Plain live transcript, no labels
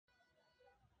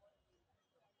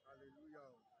yeah.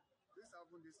 This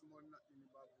happened this morning in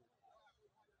Ibafo.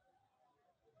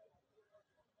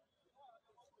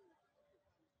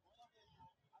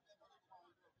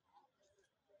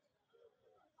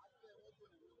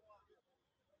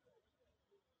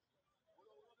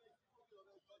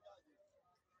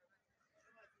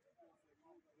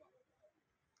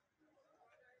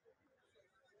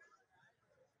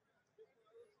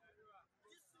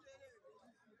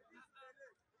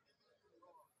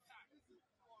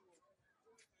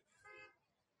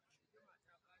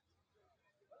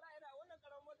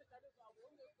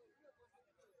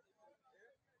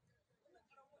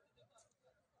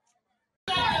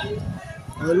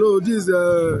 Hello, this is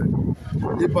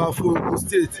Ibafo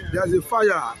State. There's a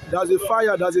fire. There's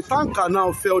a tanker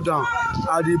now fell down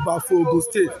at the Ibafo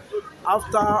State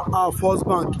after our first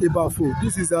bank, Ibafo.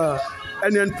 This is a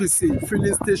NNPC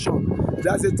filling station.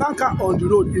 There's a tanker on the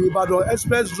road in Ibadan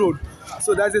Express Road.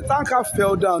 So there's a tanker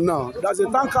fell down now.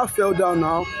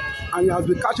 And it has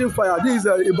been catching fire. This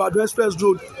is Ibadan Express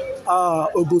Road,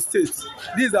 Ogun State.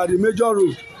 These are the major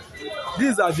roads.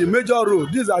 These are the major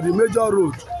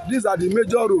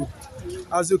roads.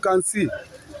 As you can see,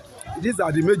 these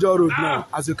are the major roads now.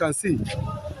 As you can see,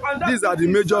 these are the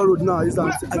major roads now. As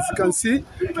you can see,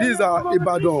 these are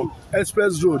Ibadan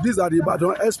Express Road. These are the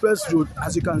Ibadan Express Road.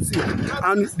 As you can see,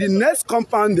 and the next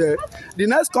compound there,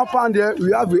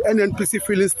 we have the NNPC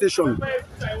filling station.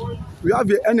 We have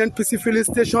the NNPC filling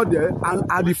station there, and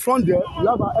at the front there, we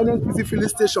have an NNPC filling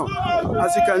station.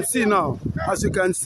 As you can see now,